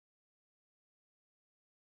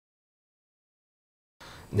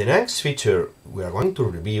The next feature we are going to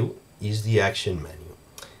review is the action menu.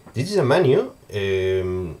 This is a menu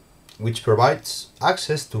which provides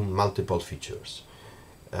access to multiple features.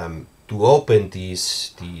 To open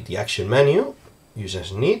the action menu, you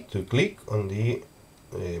just need to click on the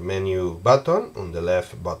menu button on the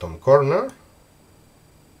left bottom corner,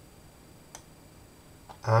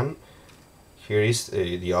 and here is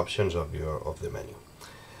the options of the menu.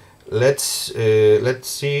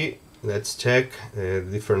 Let's check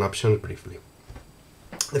different options briefly.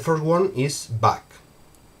 The first one is back.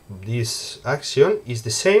 This action is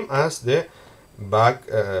the same as the back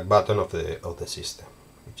button of the system,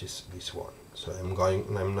 which is this one. So I'm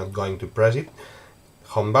not going to press it.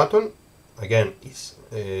 Home button again is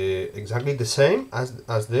exactly the same as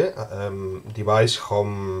the device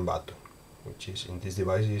home button, which is in this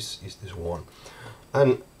device is this one.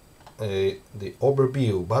 And the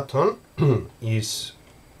overview button is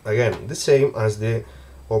again the same as the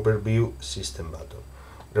overview system button.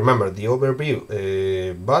 Remember, the overview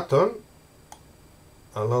button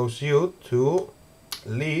allows you to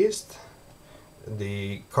list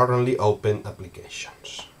the currently open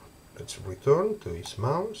applications. Let's return to his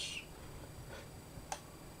mouse.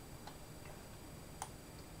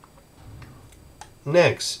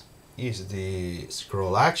 Next is the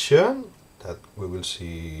scroll action that we will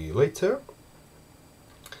see later.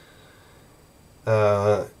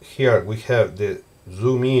 Here we have the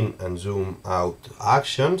zoom in and zoom out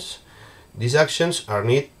actions. These actions are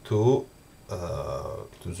needed to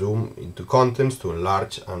zoom into contents, to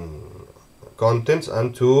enlarge contents,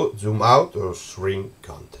 and to zoom out or shrink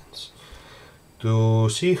contents. To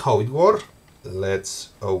see how it works, let's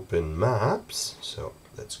open Maps. So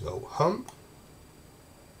let's go home.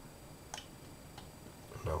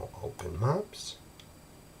 Now open Maps.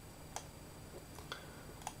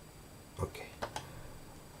 Okay.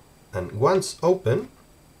 And once open,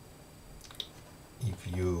 if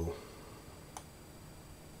you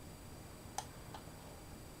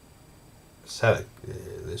select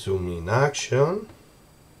the zoom in action,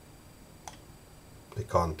 the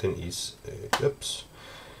content is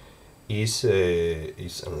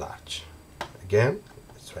enlarged. Again,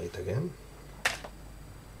 let's try it again.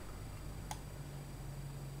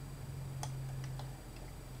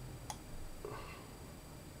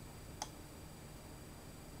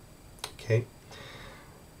 Okay,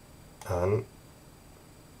 and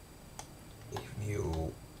if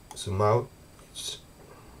you zoom out, it's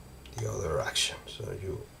the other action, so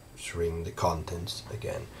you shrink the contents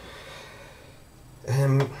again.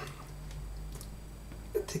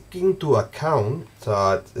 Taking into account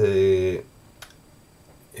that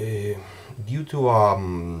due to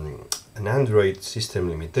an Android system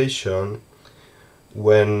limitation,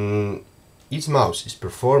 when each mouse is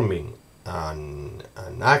performing an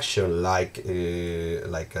action like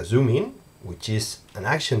a zoom in, which is an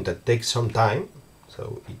action that takes some time,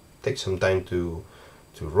 so it takes some time to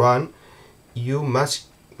run, you must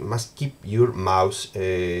keep your mouse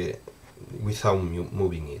without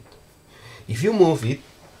moving it. If you move it,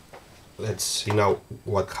 let's see now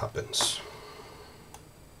what happens.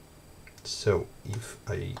 So if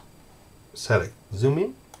I select zoom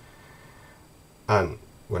in, and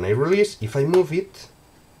when I release, if I move it,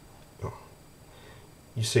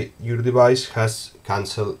 you see your device has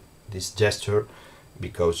cancelled this gesture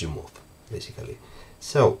because you move, basically.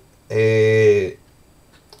 So again,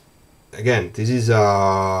 this is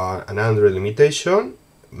an Android limitation.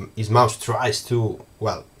 His mouse tries to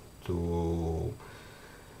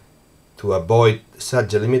avoid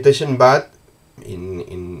such a limitation, but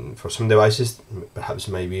for some devices perhaps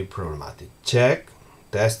may be problematic.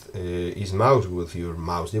 Test his mouse with your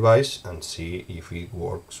mouse device and see if it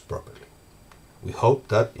works properly. We hope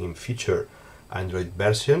that in future Android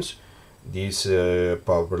versions this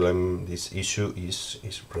this issue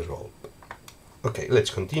is resolved. Okay, let's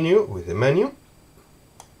continue with the menu.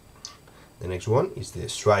 The next one is the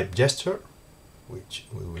swipe gesture, which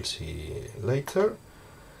we will see later.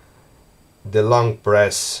 The long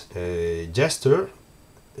press gesture.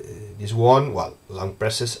 This one, long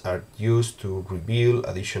presses are used to reveal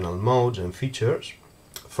additional modes and features.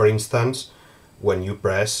 For instance, when you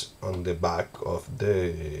press on the back of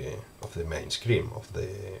the main screen, of the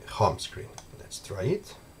home screen. Let's try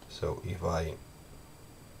it. So if I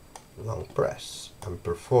long press and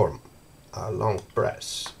perform a long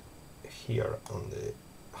press here on the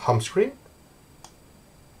home screen,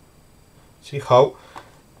 see how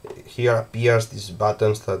here appears these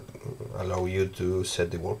buttons that allow you to set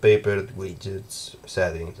the wallpaper, widgets,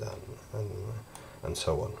 settings, and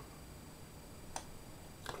so on.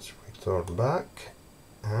 Let's return back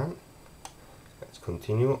and let's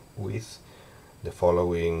continue with the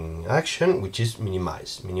following action, which is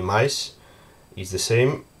minimize. Minimize is the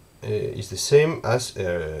same as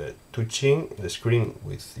touching the screen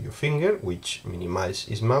with your finger, which minimize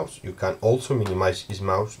is mouse. You can also minimize is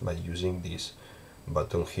mouse by using this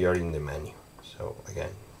button here in the menu. So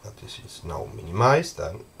again, this is now minimized,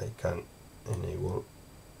 and I can enable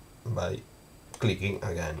by clicking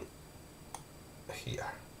again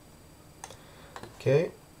here.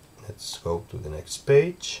 Okay, let's go to the next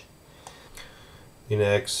page. The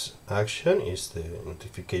next action is the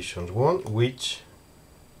notifications one, which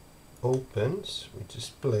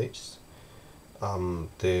displays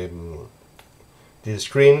the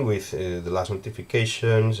screen with the last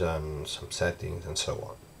notifications and some settings and so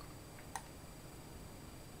on.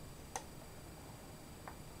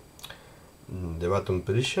 The button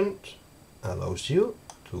position allows you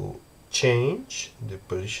to change the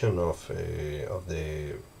position of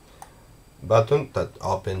the button that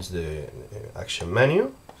opens the action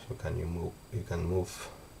menu. So you can move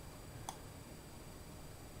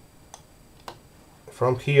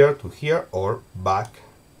from here to here or back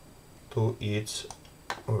to its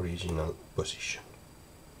original position.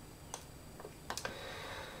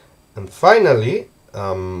 And finally,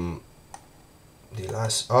 the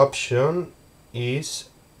last option is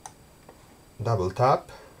double tap,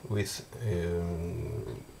 with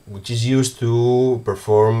which is used to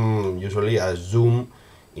perform usually a zoom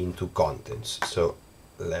into contents. So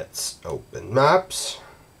let's open Maps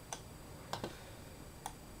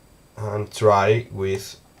and try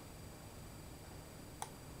with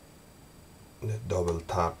the double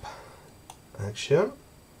tap action.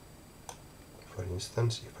 For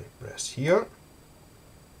instance, if I press here,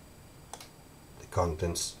 the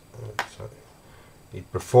contents it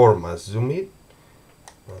performs as zoom in,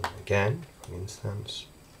 and again, for instance,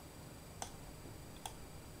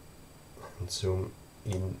 and zoom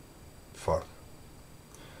in further.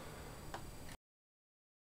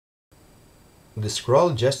 The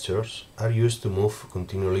scroll gestures are used to move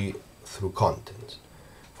continually through content.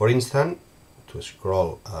 For instance, to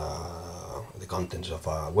scroll the contents of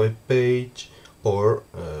a web page or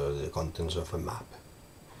the contents of a map.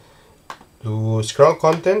 To scroll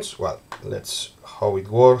contents, well, let's how it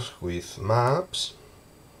works with Maps.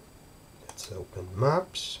 Let's open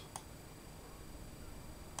Maps.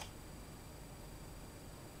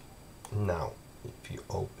 Now, if you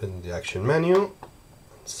open the action menu and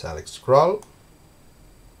select scroll,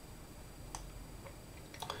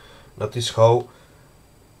 notice how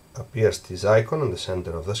appears this icon on the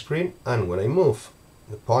center of the screen, and when I move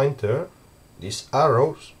the pointer, these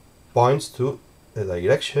arrows points to the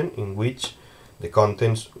direction in which the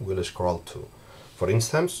contents will scroll to. For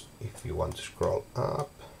instance, if you want to scroll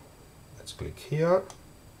up, let's click here.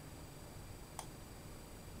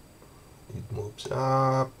 It moves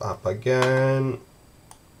up again,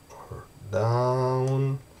 or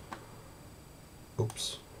down.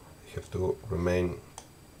 Oops, I have to remain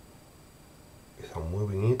without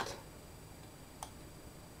moving it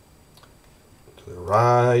to the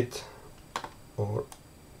right or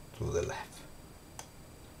to the left.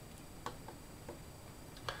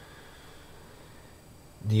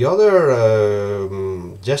 The other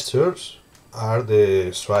gestures are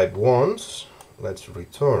the swipe ones. Let's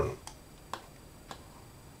return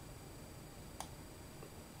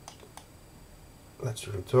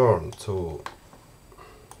to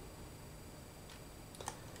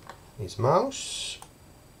this mouse.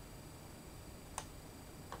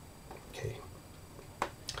 Okay.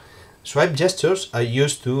 Swipe gestures are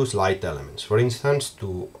used to slide elements. For instance,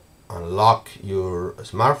 to unlock your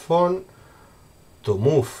smartphone, to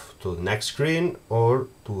move to the next screen, or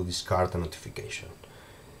to discard a notification.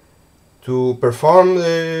 To perform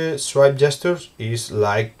the swipe gestures is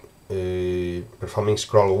like performing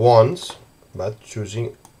scroll once, but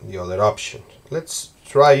choosing the other option. Let's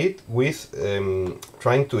try it with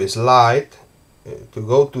trying to slide to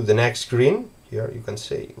go to the next screen. Here you can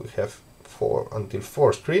see we have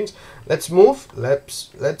 4 screens. Let's move.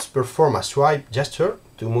 Let's perform a swipe gesture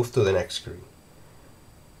to move to the next screen.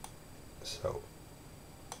 So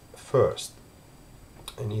first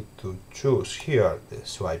I need to choose here the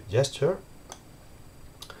swipe gesture.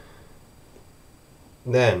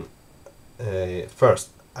 Then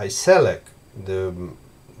first I select the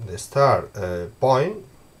start point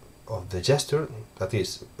of the gesture, that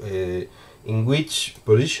is in which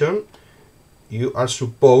position you are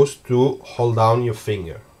supposed to hold down your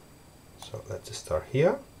finger. So let's start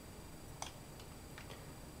here.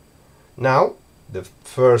 Now the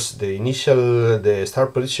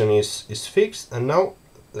start position is fixed, and now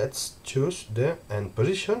let's choose the end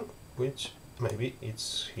position, which maybe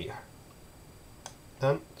it's here,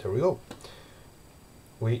 and there we go.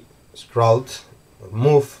 we scrolled,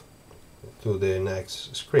 move to the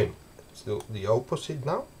next screen. Let's do the opposite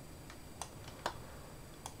now.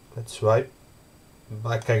 Let's swipe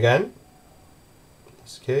back again. In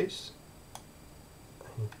this case,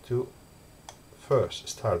 I need to first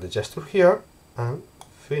start the gesture here and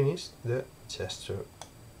finish the gesture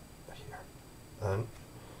here, and